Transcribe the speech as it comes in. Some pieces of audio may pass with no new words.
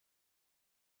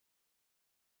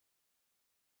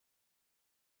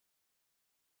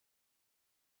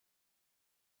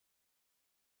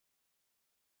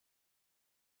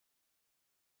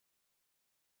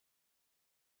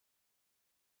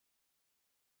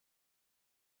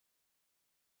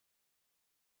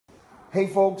Hey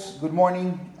folks, good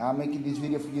morning. I'm making this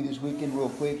video for you this weekend real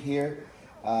quick here.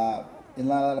 And a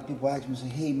lot of people ask me, say,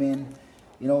 hey man,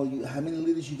 how many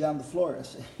litters you got on the floor? I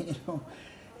say,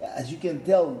 as you can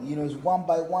tell, it's one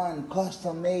by one,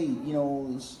 custom made,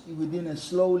 we're doing it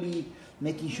slowly,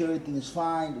 making sure everything is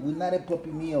fine. We're not a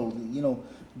puppy meal.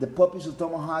 The puppies of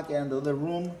Tomahawk are in the other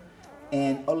room,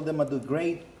 and all of them are doing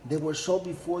great. They were sold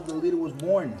before the litter was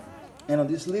born. And on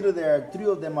this litter, there are 3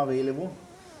 of them available.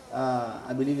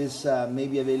 I believe it's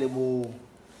maybe available,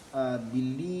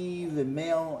 believe a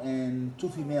male and 2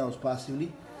 females possibly.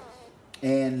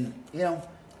 And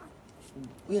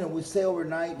we stay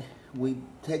overnight. We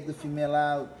take the female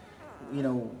out. We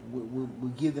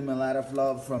give them a lot of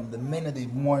love from the minute they're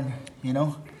born.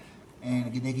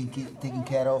 And they can keep taken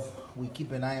care of. We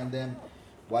keep an eye on them,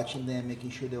 watching them,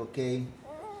 making sure they're okay.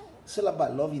 It's all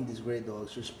about loving these great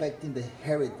dogs, respecting the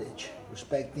heritage,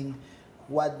 respecting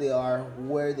what they are,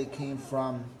 where they came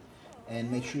from, and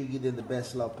make sure you give them the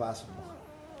best love possible.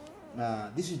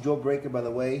 This is Joe Breaker, by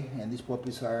the way, and these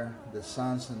puppies are the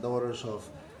sons and daughters of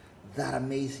that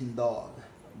amazing dog,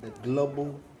 the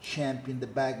global champion, the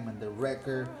bagman, the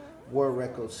world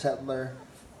record settler,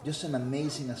 just an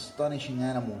amazing, astonishing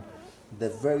animal, the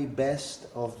very best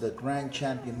of the grand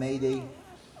champion Mayday,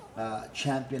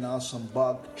 champion awesome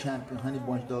buck, champion honey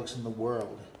bunch dogs in the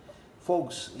world.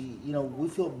 Folks, we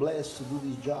feel blessed to do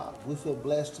this job. We feel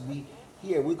blessed to be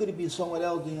here. We could be somewhere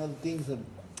else doing other things that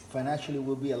financially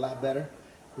will be a lot better,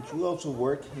 which we also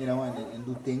work, and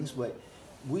do things. But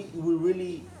we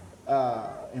really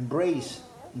embrace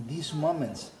these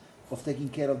moments of taking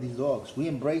care of these dogs. We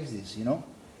embrace this, and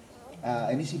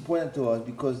it's important to us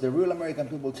because the Real American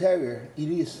Pitbull Terrier, it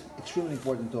is extremely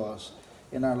important to us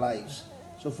in our lives.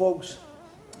 So folks,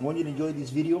 I want you to enjoy this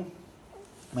video.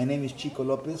 My name is Chico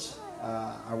Lopez.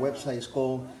 Our website is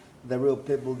called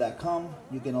therealpitbull.com.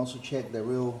 You can also check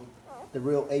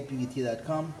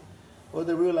therealapbt.com or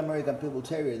the Real American Pitbull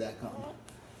Terrier.com.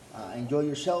 Enjoy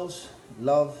yourselves.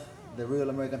 Love the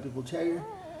Real American Pitbull Terrier.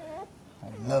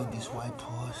 I love this white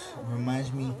horse. It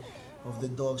reminds me of the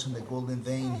dogs in the Golden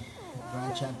Vein,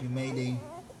 Grand Champion Mayday,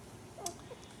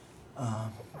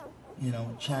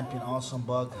 Champion Awesome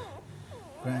Buck,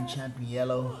 Grand Champion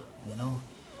Yellow,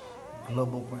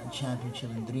 Global Grand Champion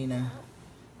Chilindrina,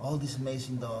 all these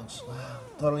amazing dogs. Wow,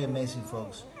 totally amazing,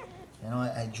 folks.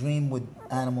 I dream with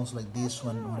animals like this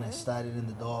when I started in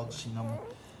the dogs.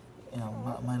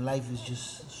 My life is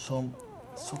just so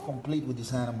complete with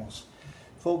these animals.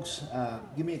 Folks,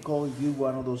 give me a call if you're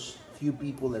one of those few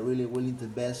people that really are willing to the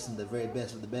best and the very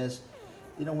best of the best.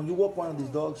 When you walk one of these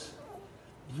dogs,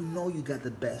 you got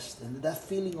the best, and that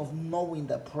feeling of knowing,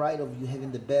 that pride of you having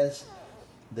the best.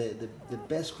 The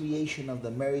best creation of the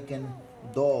American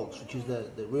dogs, which is the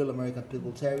Real American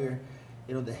Pitbull Terrier,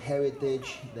 the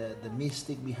heritage, the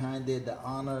mystic behind it, the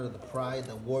honor, the pride,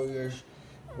 the warriors,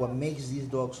 what makes these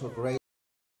dogs so great.